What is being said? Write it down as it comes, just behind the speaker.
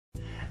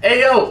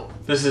Hey yo,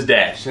 this is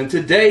Dash, and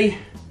today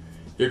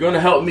you're going to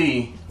help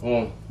me.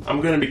 Well,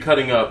 I'm going to be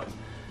cutting up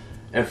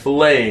and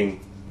filleting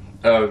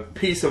a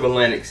piece of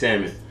Atlantic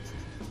salmon.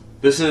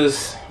 This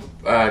is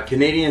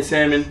Canadian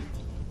salmon,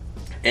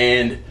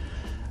 and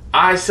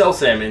I sell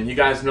salmon. You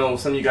guys know,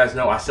 some of you guys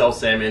know I sell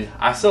salmon.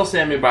 I sell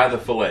salmon by the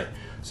fillet,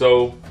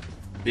 so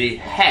the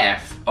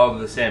half of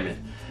the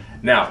salmon.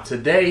 Now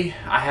today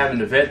I have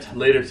an event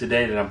later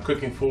today that I'm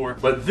cooking for,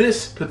 but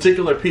this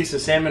particular piece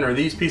of salmon, or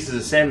these pieces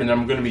of salmon that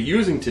I'm going to be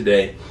using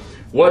today,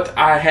 what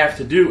I have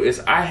to do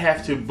is I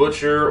have to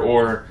butcher,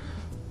 or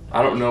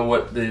I don't know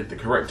what the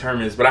correct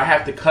term is, but I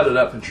have to cut it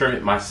up and trim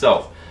it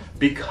myself,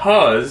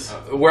 because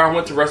where I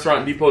went to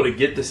Restaurant Depot to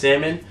get the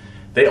salmon,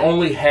 they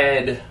only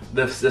had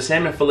the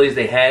salmon fillets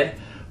they had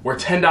were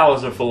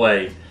 $10 a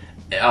fillet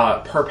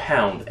per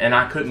pound, and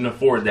I couldn't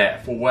afford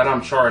that for what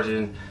I'm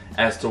charging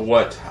as to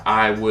what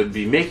I would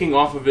be making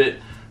off of it.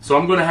 So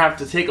I'm gonna have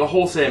to take a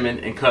whole salmon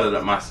and cut it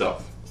up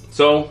myself.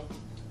 So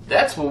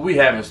that's what we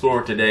have in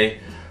store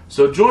today.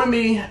 So join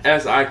me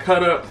as I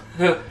cut up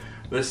the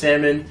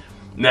salmon.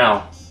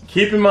 Now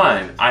keep in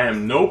mind, I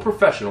am no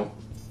professional,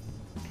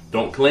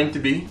 don't claim to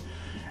be,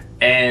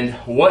 and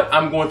what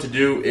I'm going to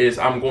do is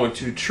I'm going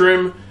to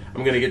trim.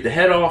 I'm gonna get the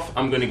head off,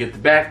 I'm gonna get the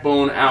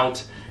backbone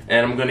out,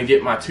 and I'm gonna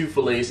get my two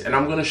fillets, and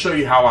I'm gonna show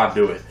you how I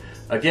do it.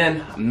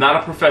 Again, I'm not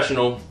a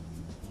professional.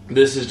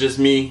 This is just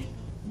me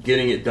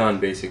getting it done,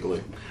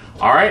 basically.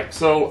 All right,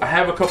 so I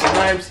have a couple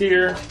knives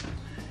here,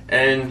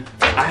 and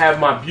I have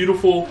my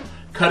beautiful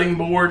cutting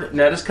board.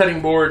 Now this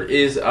cutting board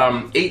is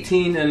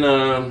 18 and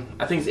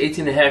I think it's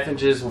 18.5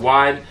 inches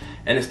wide,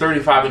 and it's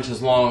 35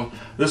 inches long.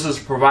 This is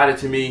provided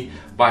to me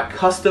by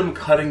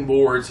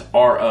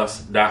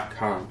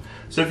CustomCuttingBoardsRUs.com.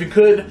 So if you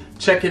could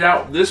check it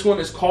out. This one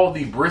is called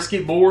the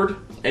brisket board,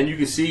 and you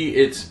can see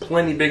it's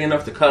plenty big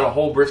enough to cut a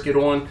whole brisket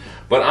on.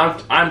 But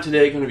I'm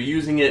today going to be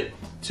using it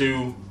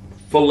to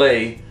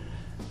fillet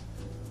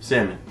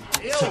salmon.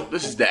 So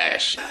this is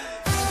Dash.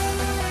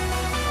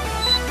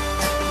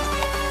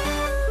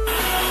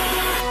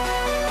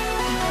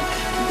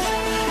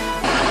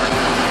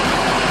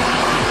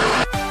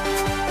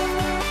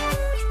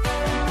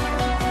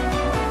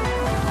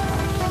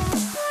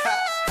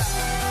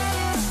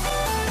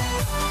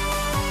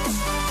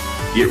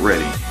 Get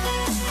ready.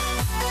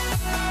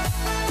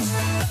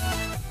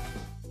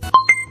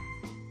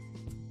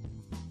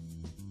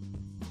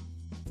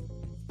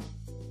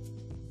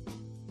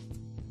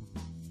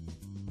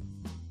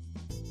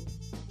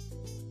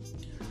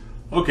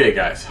 Okay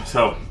guys,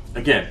 so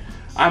again,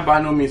 I'm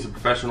by no means a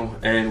professional,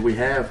 and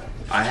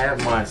I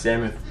have my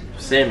salmon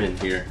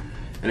here,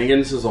 and again,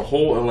 this is a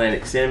whole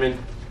Atlantic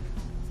salmon,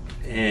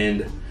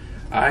 and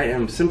I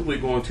am simply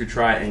going to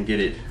try and get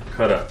it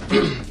cut up.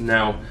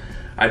 Now,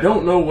 I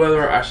don't know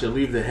whether I should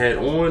leave the head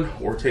on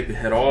or take the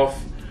head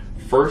off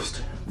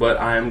first, but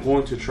I am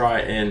going to try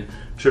and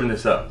trim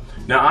this up.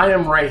 Now I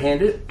am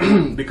right-handed.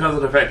 Because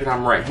of the fact that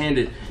I'm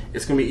right-handed,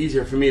 it's going to be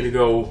easier for me to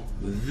go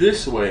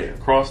this way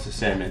across the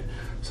salmon.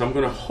 So I'm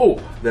going to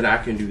hope that I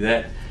can do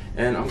that,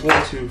 and I'm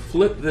going to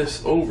flip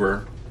this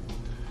over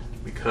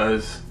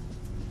because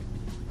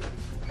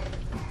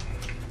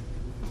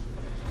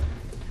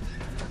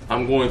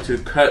I'm going to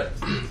cut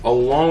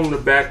along the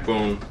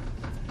backbone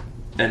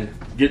and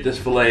get this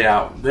fillet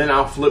out. Then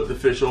I'll flip the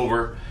fish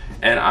over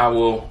and I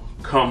will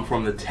come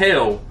from the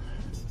tail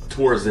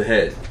towards the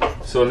head.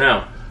 So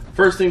now,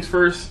 first things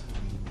first,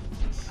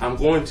 I'm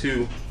going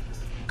to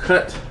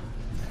cut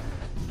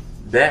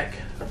back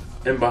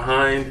and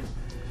behind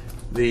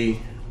the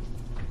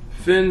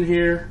fin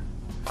here,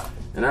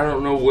 and I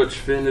don't know which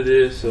fin it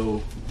is,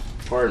 so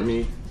pardon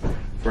me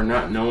for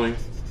not knowing.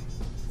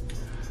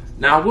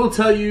 Now I will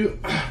tell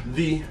you,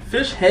 the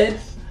fish head,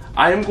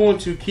 I am going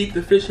to keep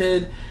the fish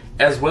head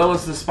as well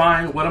as the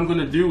spine. What I'm going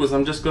to do is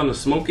I'm just going to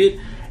smoke it,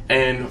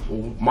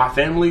 and my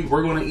family,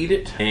 we're going to eat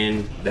it,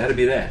 and that'll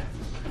be that.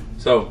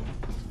 So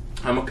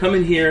I'm going to come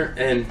in here,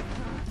 and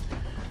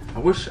I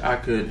wish I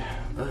could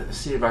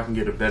see if I can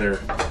get a better,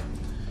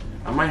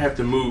 I might have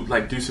to move,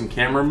 like do some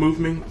camera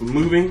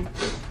moving,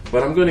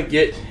 but I'm gonna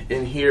get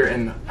in here,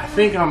 and I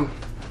think I'm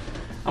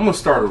gonna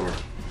start over.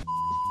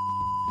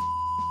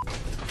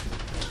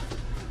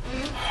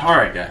 All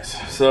right guys,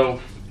 so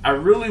I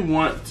really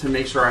want to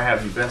make sure I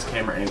have the best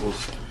camera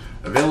angles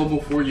available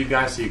for you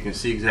guys so you can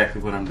see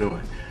exactly what I'm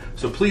doing.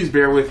 So please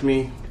bear with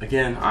me.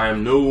 Again, I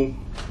am no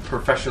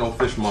professional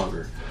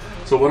fishmonger.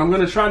 So what I'm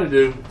gonna try to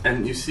do,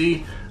 and you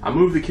see, I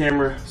moved the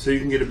camera so you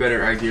can get a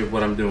better idea of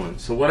what I'm doing.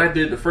 So what I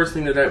did, the first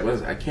thing that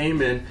was, I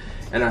came in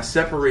and I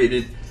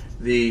separated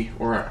the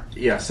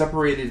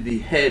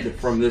head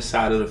from this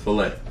side of the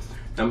fillet.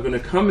 Now I'm gonna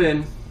come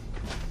in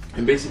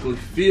and basically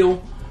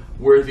feel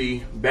where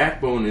the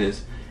backbone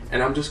is,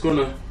 and I'm just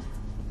gonna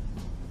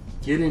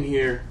get in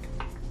here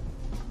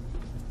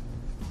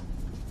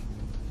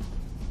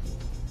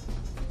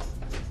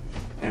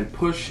and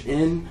push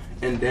in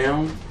and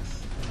down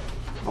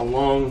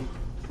along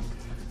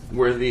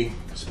where the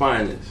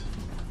spine is,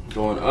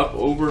 going up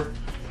over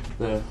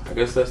the, I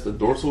guess that's the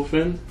dorsal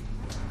fin.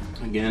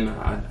 Again,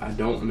 I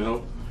don't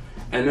know.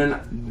 And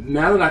then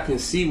now that I can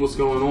see what's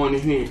going on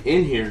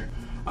in here,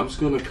 I'm just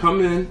going to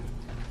come in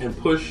and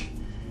push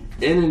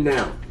in and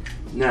down.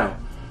 Now,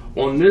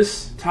 on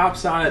this top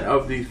side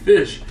of the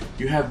fish,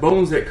 you have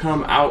bones that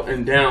come out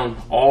and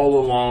down all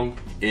along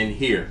in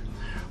here.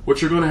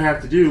 What you're going to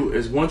have to do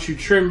is once you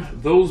trim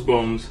those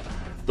bones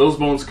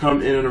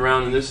come in and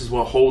around, and this is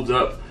what holds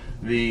up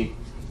the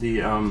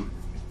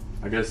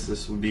I guess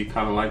this would be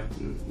kind of like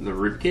the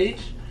rib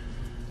cage.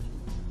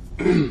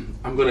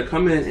 I'm going to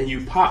come in and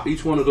you pop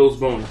each one of those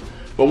bones.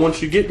 But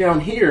once you get down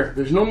here,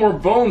 there's no more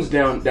bones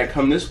down that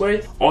come this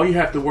way. All you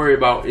have to worry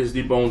about is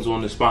the bones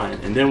on the spine.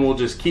 And then we'll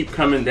just keep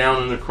coming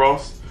down and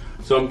across.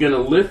 So I'm going to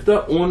lift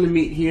up on the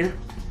meat here.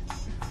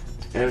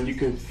 And you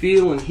can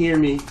feel and hear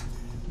me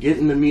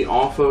getting the meat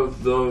off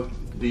of the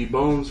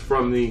bones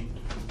from the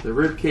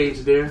rib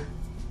cage there.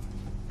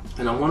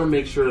 And I want to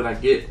make sure that I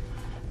get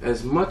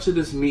as much of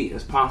this meat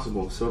as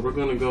possible. So we're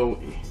going to go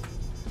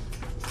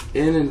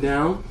in and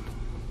down.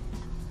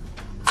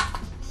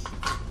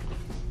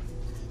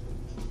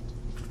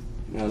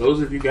 Now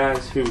those of you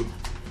guys who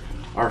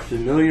are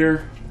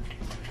familiar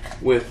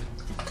with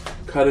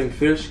cutting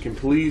fish can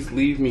please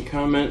leave me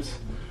comments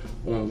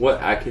on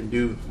what I can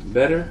do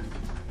better.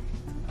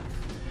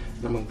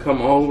 I'm going to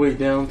come all the way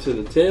down to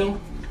the tail,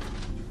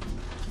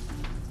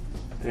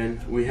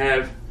 and we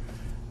have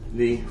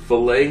the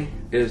fillet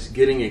is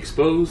getting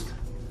exposed,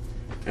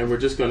 and we're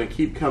just going to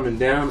keep coming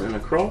down and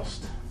across.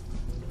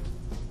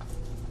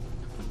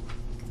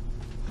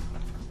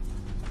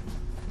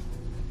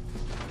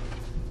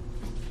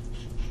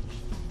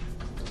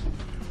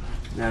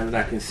 Now that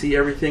I can see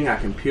everything, I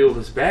can peel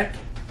this back,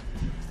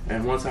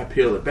 and once I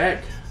peel it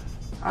back,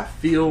 I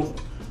feel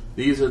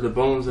these are the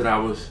bones that I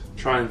was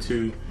trying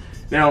to.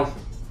 Now,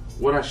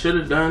 what I should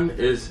have done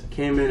is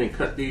came in and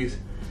cut these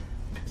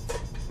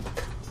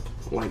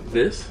like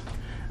this,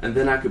 and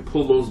then I could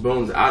pull those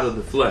bones out of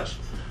the flesh.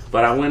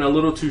 But I went a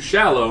little too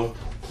shallow,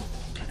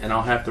 and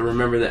I'll have to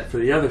remember that for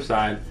the other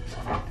side,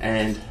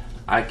 and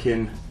I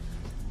can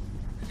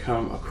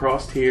come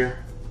across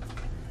here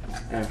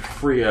and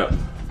free up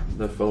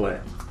the fillet.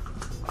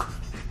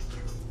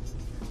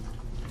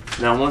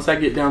 Now once I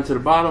get down to the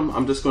bottom,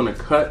 I'm just going to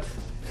cut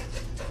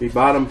the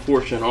bottom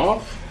portion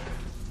off,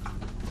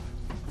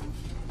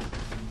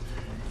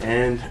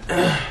 and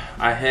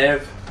I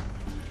have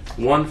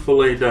one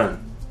fillet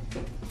done.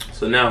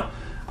 So now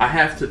I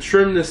have to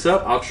trim this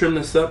up. I'll trim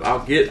this up.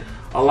 I'll get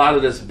a lot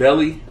of this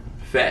belly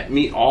fat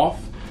meat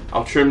off.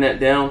 I'll trim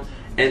that down,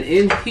 and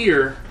in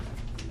here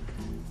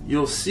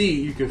you'll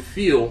see, you can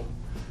feel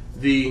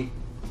the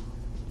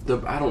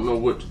I don't know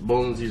what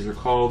bones these are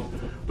called,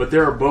 but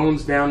there are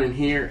bones down in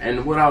here,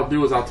 and what I'll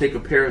do is I'll take a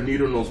pair of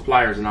needle nose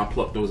pliers and I'll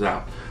pluck those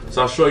out.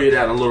 So I'll show you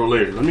that a little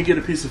later. Let me get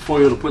a piece of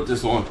foil to put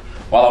this on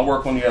while I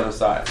work on the other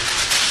side.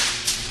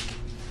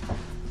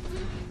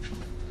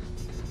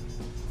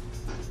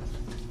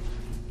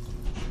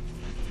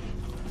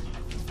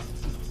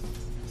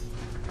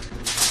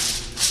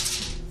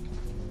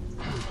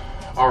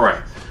 All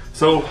right,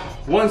 so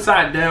one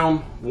side down,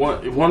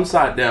 one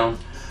side down.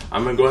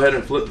 I'm gonna go ahead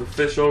and flip the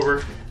fish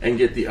over and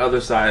get the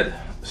other side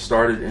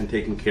started and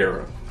taken care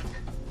of.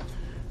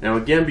 Now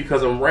again,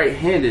 because I'm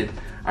right-handed,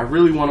 I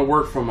really want to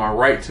work from my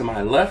right to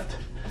my left,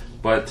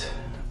 but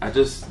I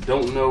just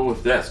don't know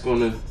if that's going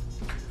to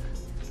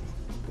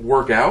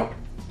work out.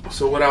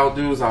 So what I'll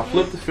do is I'll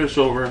flip the fish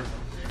over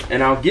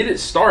and I'll get it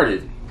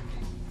started.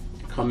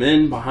 Come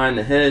in behind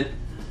the head.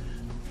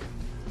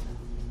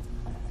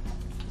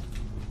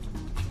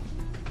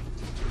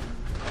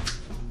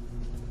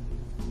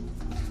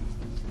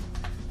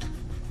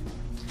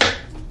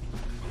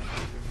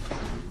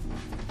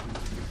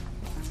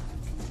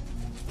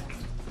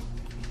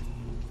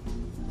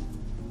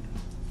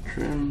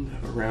 Trimmed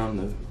around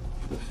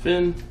the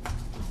fin.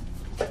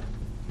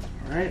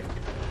 Alright,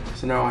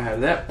 so now I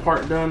have that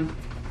part done.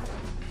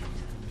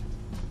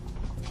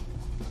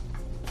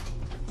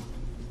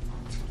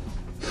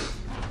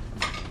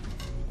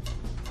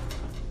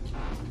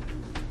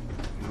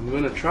 I'm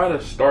going to try to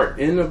start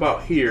in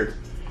about here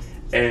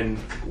and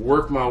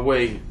work my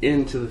way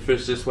into the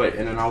fish this way,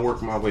 and then I'll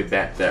work my way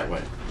back that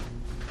way.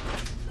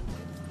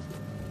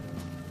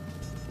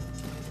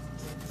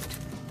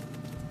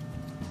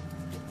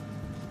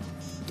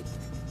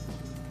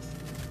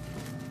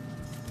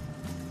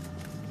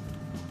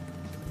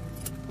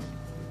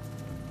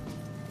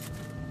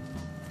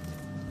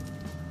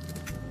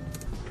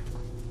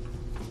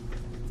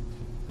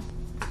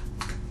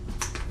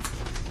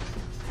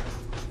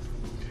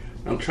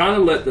 I'm trying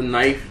to let the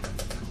knife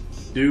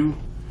do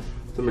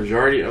the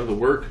majority of the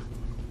work,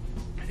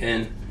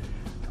 and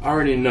I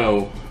already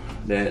know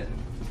that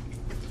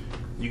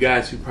you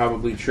guys who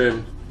probably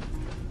trim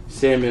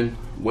salmon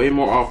way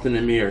more often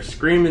than me are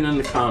screaming in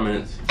the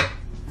comments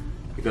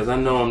because I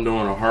know I'm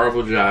doing a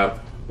horrible job,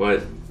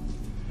 but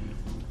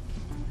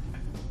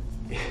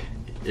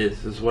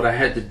this is what I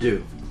had to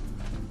do.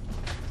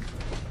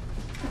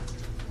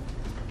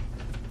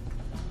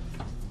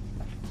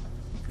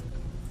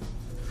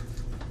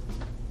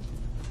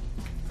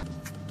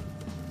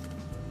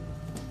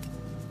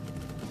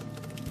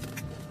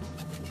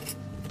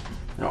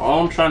 Now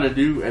all I'm trying to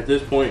do at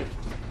this point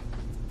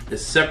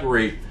is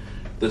separate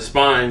the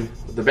spine,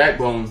 the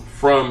backbone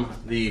from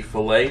the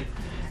fillet,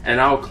 and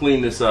I'll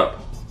clean this up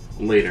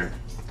later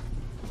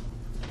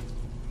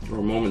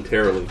or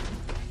momentarily.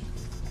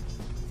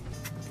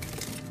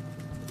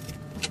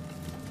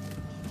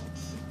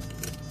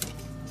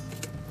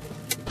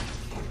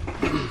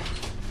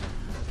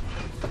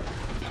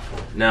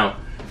 Now,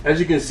 as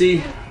you can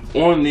see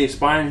on the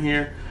spine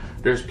here,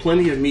 there's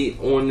plenty of meat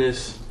on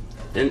this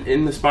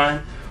in the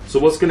spine. So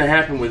what's gonna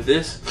happen with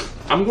this,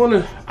 I'm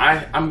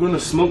gonna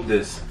smoke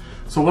this.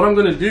 So what I'm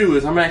gonna do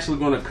is I'm actually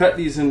gonna cut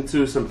these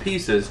into some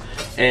pieces,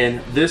 and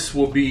this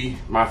will be,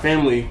 my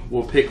family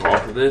will pick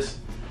off of this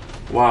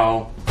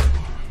while,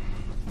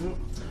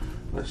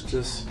 let's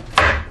just,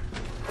 all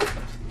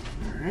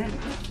right,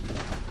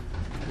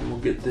 and we'll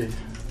get the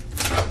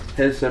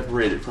head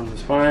separated from the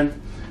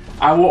spine.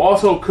 I will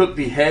also cook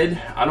the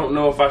head. I don't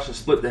know if I should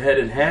split the head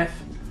in half,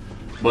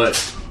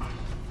 but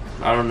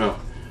I don't know.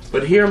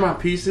 But here are my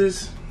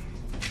pieces,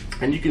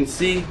 and you can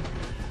see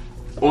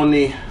on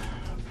the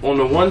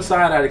one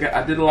side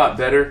I did a lot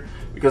better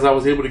because I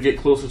was able to get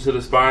closer to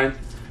the spine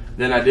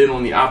than I did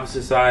on the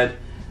opposite side,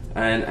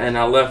 and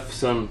I left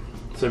some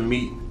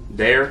meat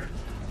there.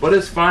 But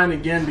it's fine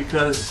again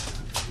because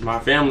my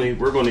family,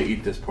 we're going to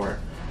eat this part.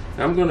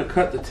 Now I'm going to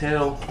cut the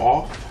tail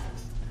off,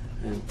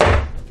 and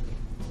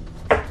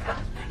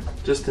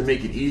just to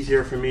make it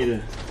easier for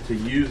me to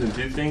use and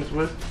do things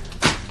with.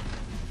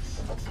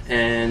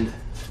 And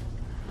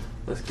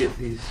let's get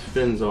these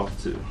fins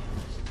off too.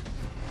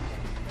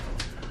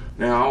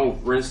 Now I'll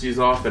rinse these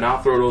off and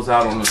I'll throw those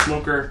out on the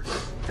smoker,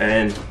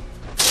 and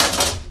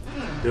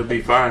they'll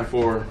be fine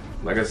for,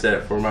 like I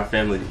said, for my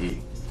family to eat.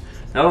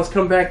 Now let's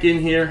come back in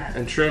here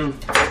and trim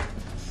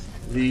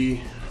the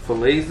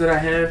fillets that I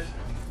have,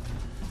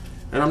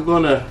 and I'm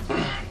gonna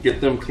get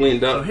them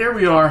cleaned up. So here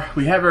we are,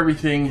 we have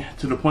everything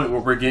to the point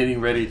where we're getting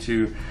ready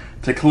to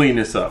clean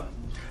this up.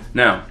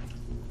 Now,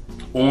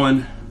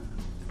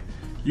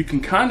 you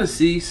can kind of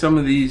see some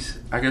of these,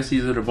 I guess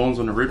these are the bones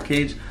on the rib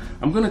cage.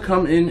 I'm gonna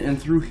come in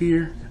and through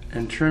here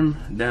and trim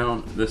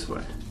down this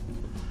way.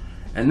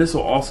 And this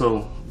will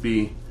also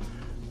be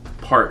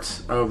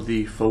parts of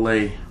the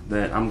fillet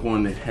that I'm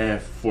going to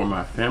have for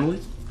my family.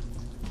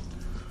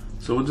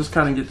 So we'll just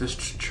kind of get this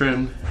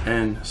trimmed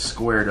and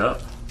squared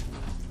up.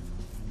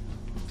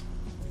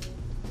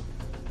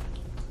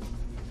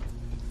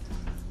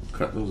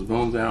 Cut those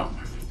bones out.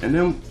 And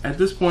then at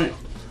this point,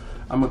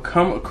 I'm gonna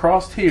come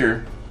across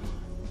here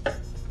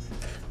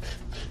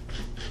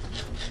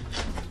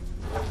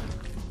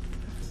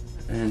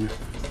and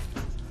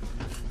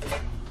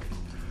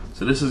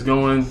so this is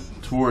going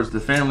towards the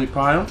family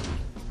pile.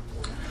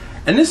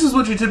 And this is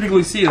what you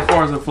typically see as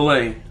far as a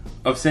fillet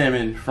of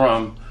salmon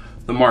from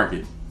the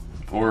market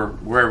or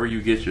wherever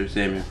you get your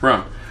salmon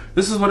from.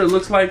 This is what it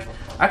looks like.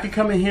 I could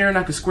come in here and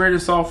I could square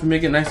this off and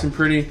make it nice and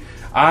pretty.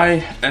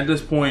 I, at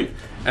this point,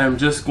 am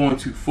just going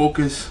to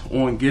focus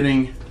on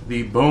getting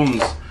the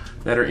bones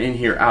that are in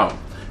here out.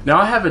 Now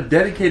I have a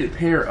dedicated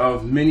pair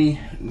of mini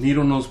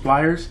needle nose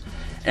pliers,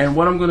 and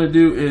what I'm gonna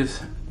do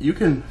is, you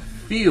can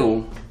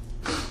feel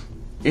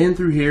in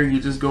through here, you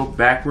just go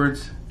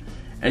backwards,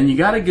 and you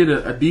gotta get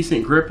a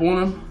decent grip on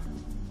them.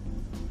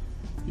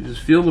 You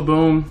just feel the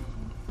bone,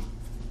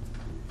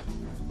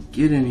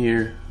 get in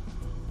here.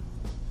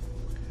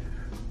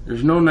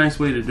 There's no nice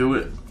way to do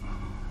it,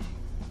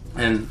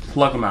 and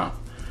pluck them out.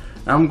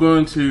 Now I'm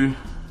going to,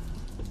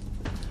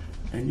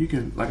 and you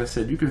can, like I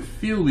said, you can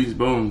feel these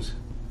bones,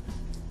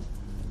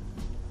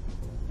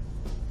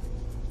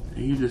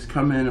 and you just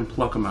come in and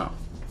pluck them out.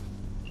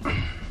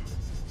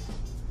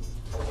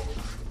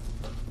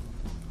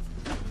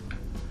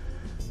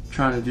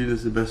 Trying to do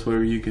this the best way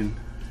where you can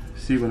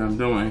see what I'm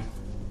doing.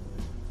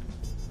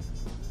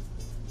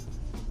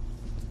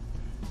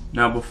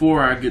 Now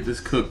before I get this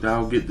cooked,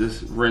 I'll get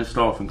this rinsed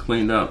off and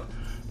cleaned up,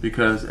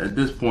 because at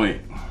this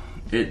point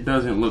it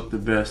doesn't look the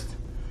best.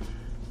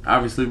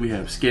 Obviously we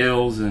have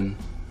scales and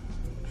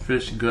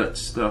fish gut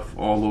stuff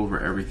all over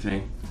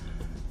everything.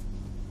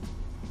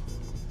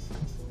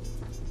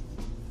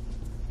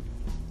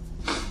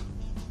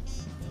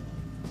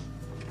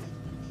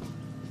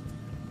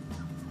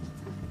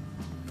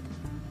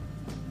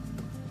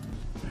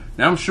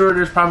 Now I'm sure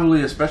there's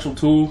probably a special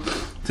tool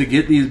to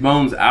get these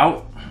bones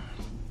out,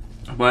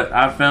 but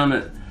I found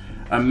that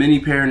a mini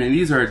pair, and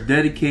these are a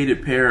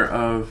dedicated pair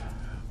of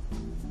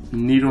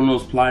needle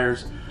nose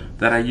pliers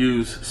that I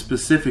use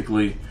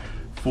specifically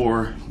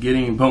for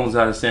getting bones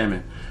out of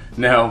salmon.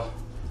 Now,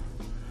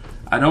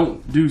 I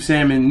don't do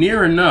salmon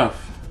near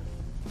enough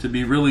to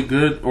be really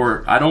good,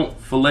 or I don't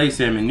fillet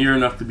salmon near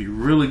enough to be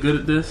really good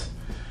at this,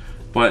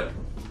 but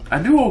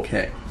I do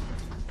okay.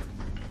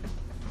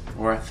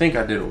 Or I think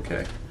I did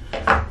okay.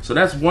 So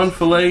that's one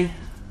fillet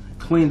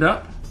cleaned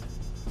up.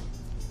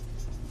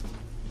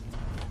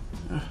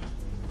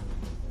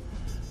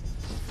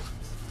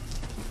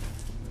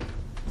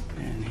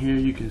 And here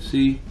you can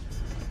see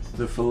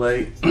the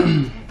fillet.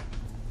 And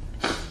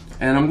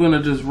I'm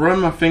gonna just run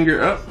my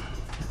finger up.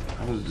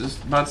 I was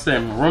just about to say,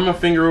 I'm gonna run my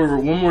finger over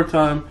one more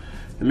time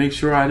to make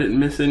sure I didn't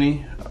miss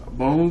any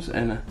bones,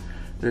 and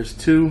there's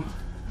 2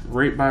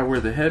 right by where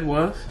the head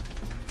was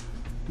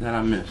that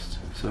I missed.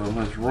 So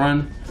let's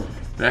run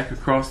back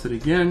across it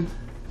again,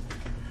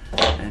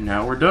 and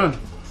now we're done.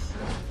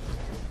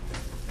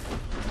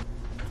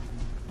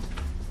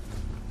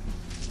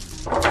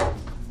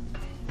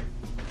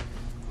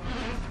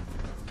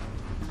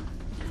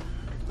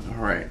 All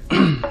right.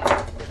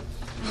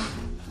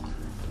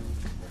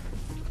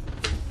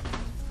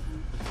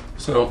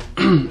 So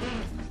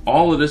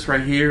all of this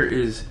right here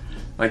is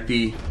like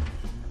the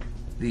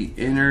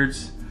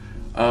innards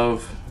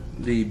of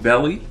the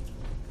belly,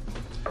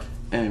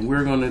 and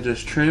we're going to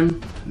just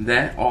trim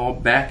that all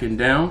back and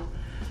down,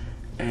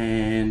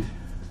 and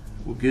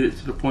we'll get it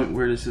to the point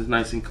where this is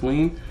nice and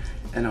clean,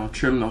 and I'll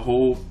trim the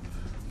whole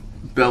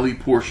belly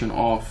portion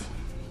off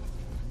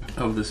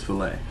of this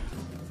fillet.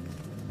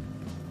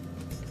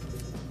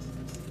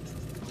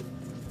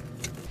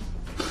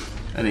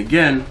 And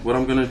again, what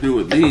I'm going to do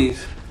with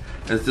these,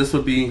 as this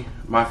will be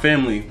my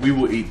family, we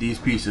will eat these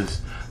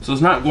pieces, so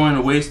it's not going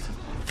to waste.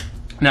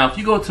 Now if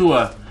you go to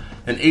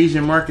an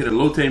Asian market, a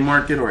Lotte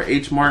market, or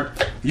H Mart,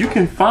 you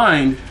can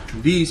find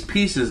these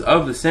pieces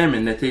of the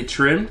salmon that they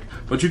trimmed,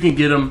 but you can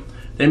get them,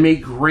 they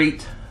make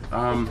great,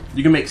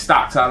 you can make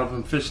stocks out of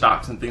them, fish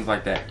stocks and things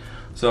like that.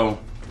 So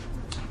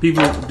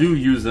people do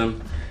use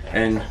them,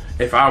 and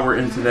if I were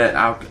into that,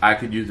 I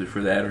could use it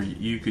for that, or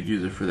you could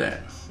use it for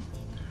that.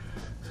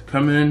 So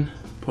come in,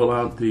 pull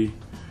out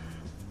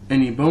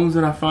any bones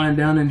that I find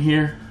down in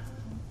here,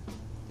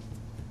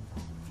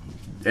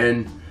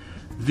 and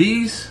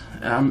these,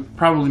 I'm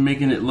probably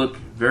making it look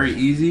very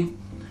easy.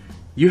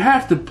 You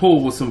have to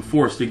pull with some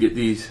force to get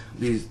these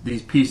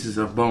pieces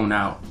of bone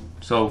out.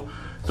 So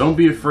don't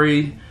be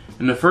afraid.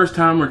 And the first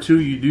time or two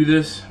you do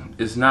this,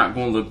 it's not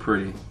going to look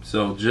pretty.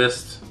 So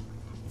just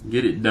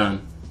get it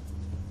done.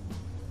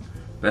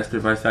 Best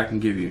advice I can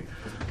give you.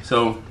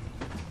 So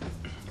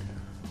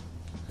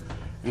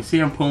you see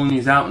I'm pulling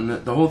these out, and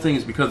the whole thing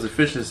is because the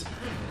fish is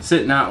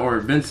sitting out, or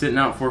been sitting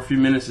out for a few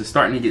minutes, it's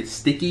starting to get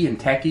sticky and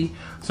tacky.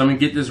 So I'm gonna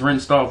get this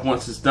rinsed off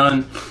once it's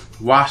done,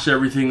 wash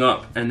everything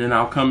up, and then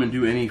I'll come and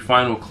do any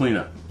final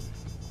cleanup.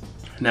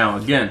 Now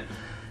again,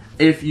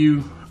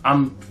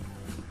 I'm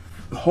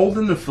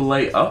holding the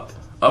fillet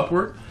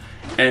upward,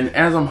 and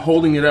as I'm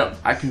holding it up,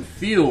 I can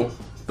feel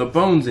the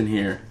bones in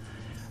here.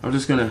 I'm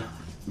just gonna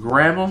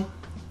grab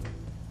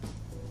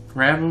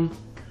them,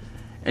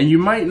 and you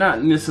might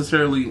not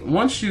necessarily,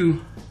 once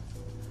you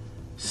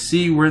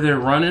see where they're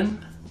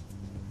running,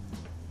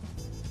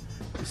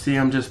 see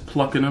I'm just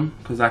plucking them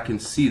because I can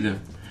see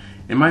them.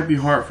 It might be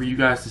hard for you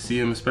guys to see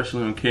them,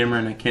 especially on camera,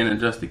 and I can't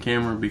adjust the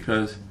camera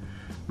because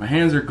my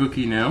hands are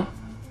gooky now.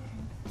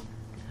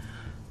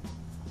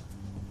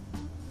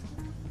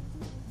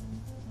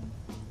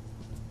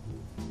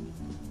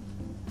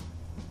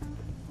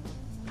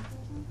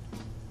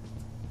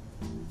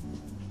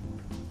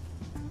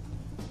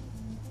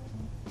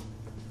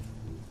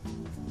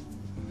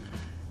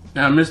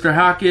 Now, Mr.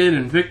 Hackett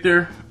and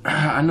Victor,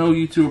 I know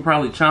you two are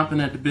probably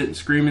chomping at the bit and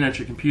screaming at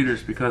your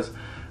computers because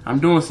I'm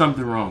doing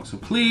something wrong. So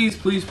please,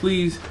 please,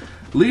 please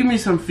leave me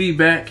some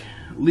feedback.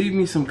 Leave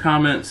me some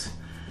comments.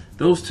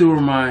 Those two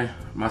are my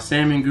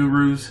salmon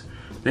gurus.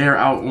 They are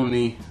out on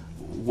the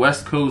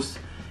West Coast,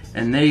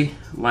 and they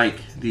like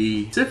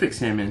the Pacific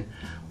salmon,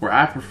 where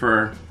I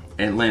prefer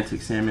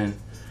Atlantic salmon,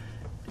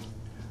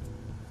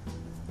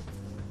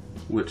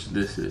 which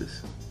this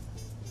is.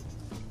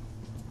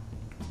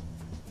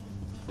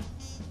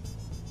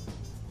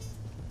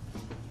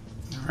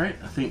 Alright,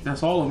 I think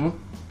that's all of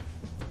them.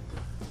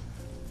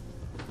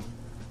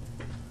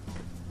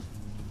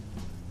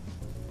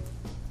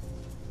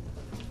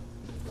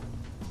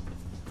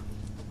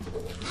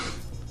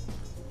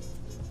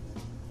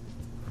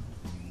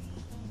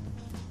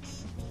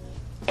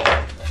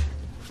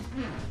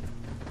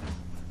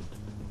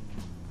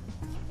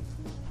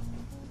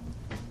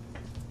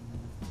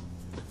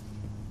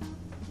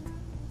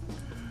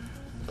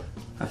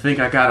 I think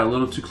I got a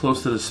little too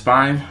close to the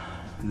spine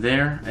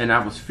there, and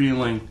I was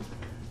feeling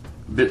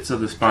bits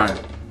of the spine,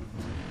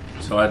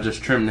 so I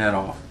just trimmed that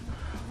off.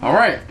 All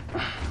right,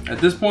 at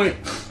this point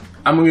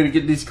I'm going to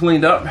get these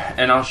cleaned up,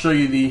 and I'll show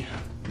you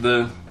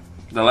the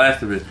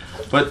last of it.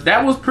 But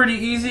that was pretty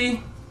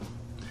easy.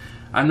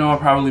 I know I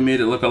probably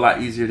made it look a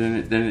lot easier than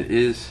it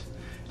is,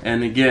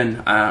 and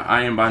again,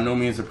 I am by no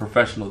means a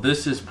professional.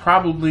 This is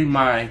probably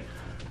my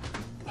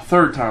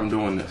third time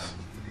doing this.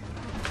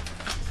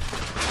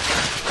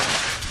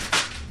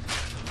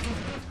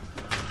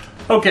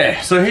 Okay,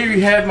 so here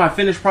you have my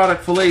finished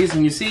product fillets,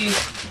 and you see,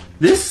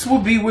 this will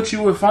be what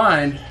you would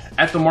find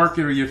at the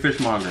market or your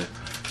fishmonger.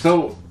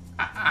 So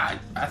I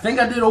think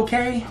I did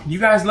okay. You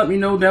guys let me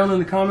know down in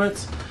the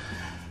comments.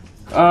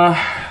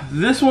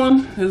 This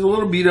one is a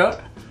little beat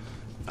up.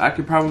 I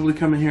could probably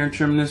come in here and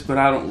trim this, but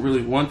I don't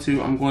really want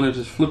to. I'm going to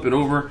just flip it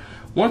over.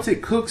 Once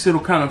it cooks, it'll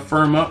kind of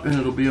firm up and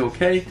it'll be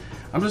okay.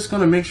 I'm just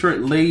going to make sure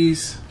it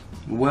lays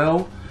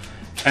well.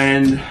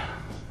 And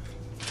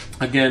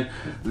again,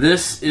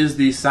 this is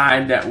the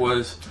side that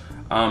was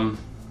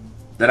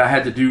that I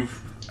had to do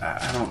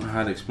I don't know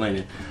how to explain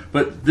it,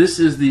 but this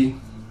is the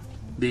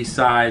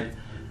side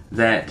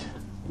that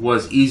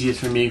was easiest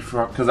for me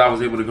because I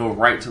was able to go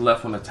right to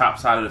left on the top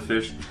side of the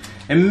fish.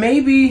 And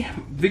maybe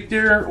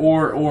Victor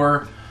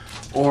or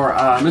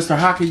Mr.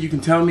 Hockey, you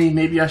can tell me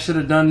maybe I should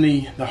have done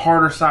the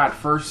harder side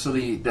first so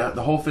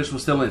the whole fish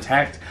was still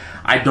intact.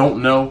 I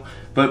don't know,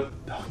 but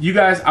you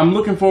guys, I'm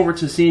looking forward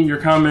to seeing your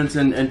comments,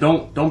 and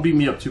don't beat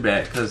me up too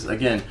bad, because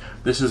again,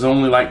 this is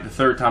only like the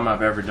 3rd time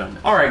I've ever done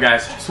it. All right,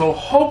 guys, so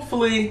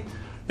hopefully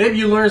maybe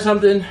you learned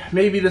something.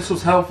 Maybe this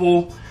was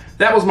helpful.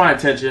 That was my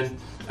intention.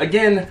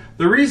 Again,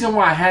 the reason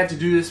why I had to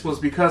do this was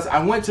because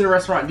I went to the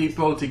Restaurant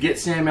Depot to get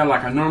salmon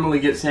like I normally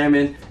get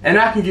salmon, and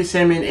I can get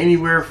salmon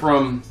anywhere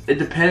from, it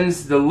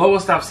depends, the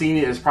lowest I've seen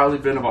it has probably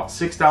been about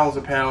 $6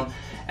 a pound,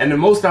 and the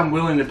most I'm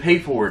willing to pay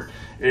for it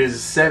is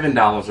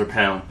 $7 a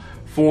pound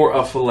for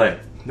a fillet.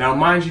 Now,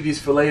 mind you, these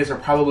fillets are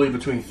probably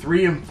between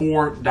 3 and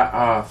 4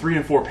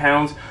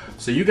 pounds.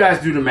 So you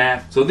guys do the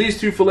math. So these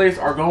 2 fillets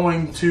are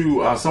going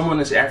to someone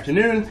this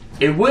afternoon.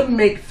 It wouldn't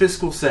make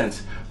fiscal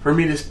sense for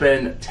me to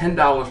spend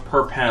 $10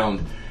 per pound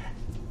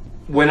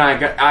when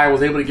I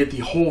was able to get the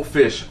whole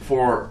fish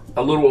for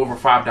a little over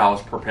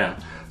 $5 per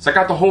pound. So I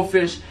got the whole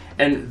fish,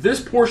 and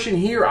this portion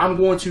here I'm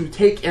going to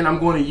take and I'm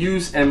going to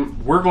use,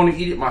 and we're going to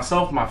eat it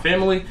myself, my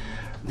family.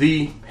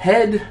 The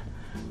head,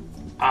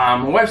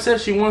 my wife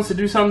says she wants to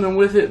do something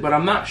with it, but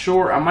I'm not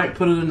sure. I might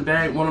put it in the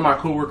bag. One of my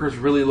coworkers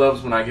really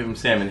loves when I give him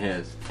salmon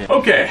heads.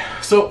 Okay,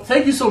 so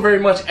thank you so very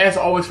much as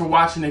always for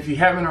watching. If you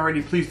haven't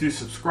already, please do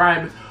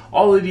subscribe.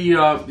 All of the,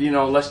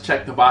 let's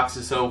check the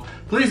boxes. So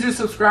please do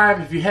subscribe.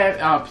 If you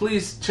have,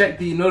 please check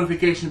the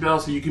notification bell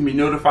so you can be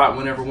notified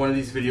whenever one of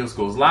these videos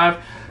goes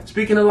live.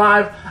 Speaking of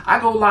live, I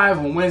go live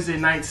on Wednesday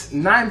nights,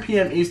 9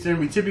 p.m. Eastern.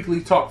 We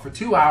typically talk for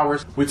 2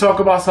 hours. We talk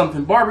about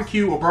something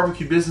barbecue or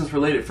barbecue business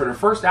related for the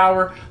first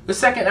hour. The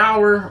second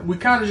hour, we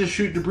kind of just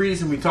shoot the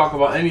breeze and we talk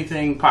about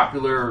anything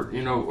popular,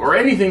 or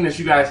anything that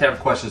you guys have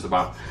questions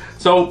about.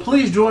 So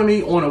please join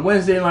me on a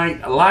Wednesday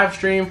night live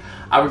stream.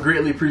 I would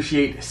greatly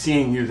appreciate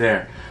seeing you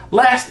there.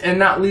 Last and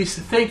not least,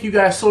 thank you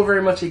guys so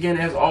very much again,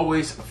 as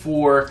always,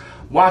 for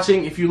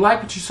watching. If you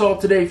like what you saw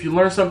today, if you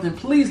learned something,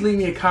 please leave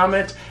me a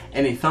comment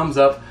and a thumbs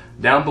up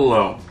down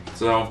below.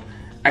 So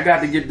I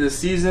got to get this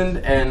seasoned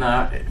and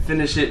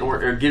finish it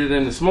or get it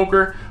in the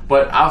smoker,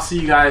 but I'll see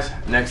you guys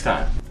next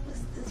time.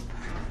 What's this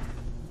part?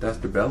 That's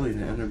the belly,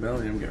 the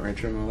underbelly. I'm getting ready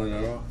to trim all of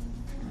that off.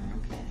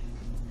 Okay.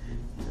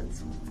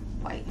 That's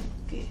white.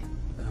 Good.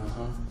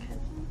 Uh-huh. Okay.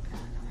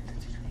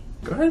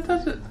 Go ahead and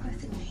touch it. I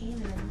stick my hand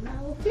in the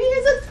mouth. He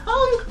has a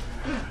tongue.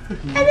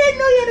 I didn't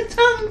know he had a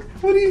tongue.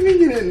 What do you mean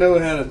you didn't know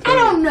it had a tongue? I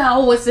don't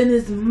know what's in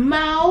his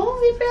mouth.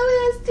 He barely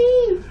has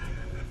teeth.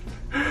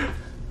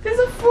 There's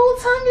a full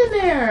tongue in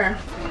there.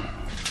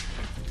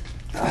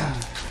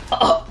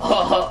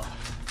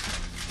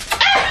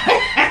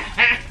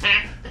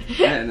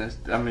 Man,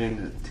 I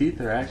mean, the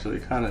teeth are actually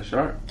kind of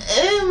sharp.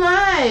 Oh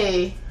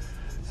my.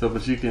 So,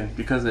 but you can,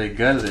 because they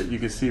gutted it, you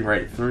can see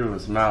right through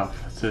his mouth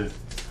to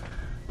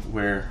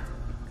where,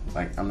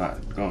 like, I'm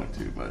not going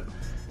to, but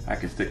I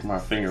can stick my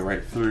finger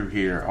right through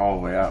here all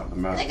the way out the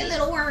mouth. Like a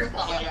little worm. Ew.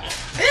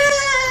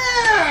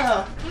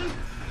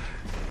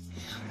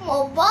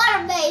 Oh,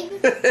 bottom, baby.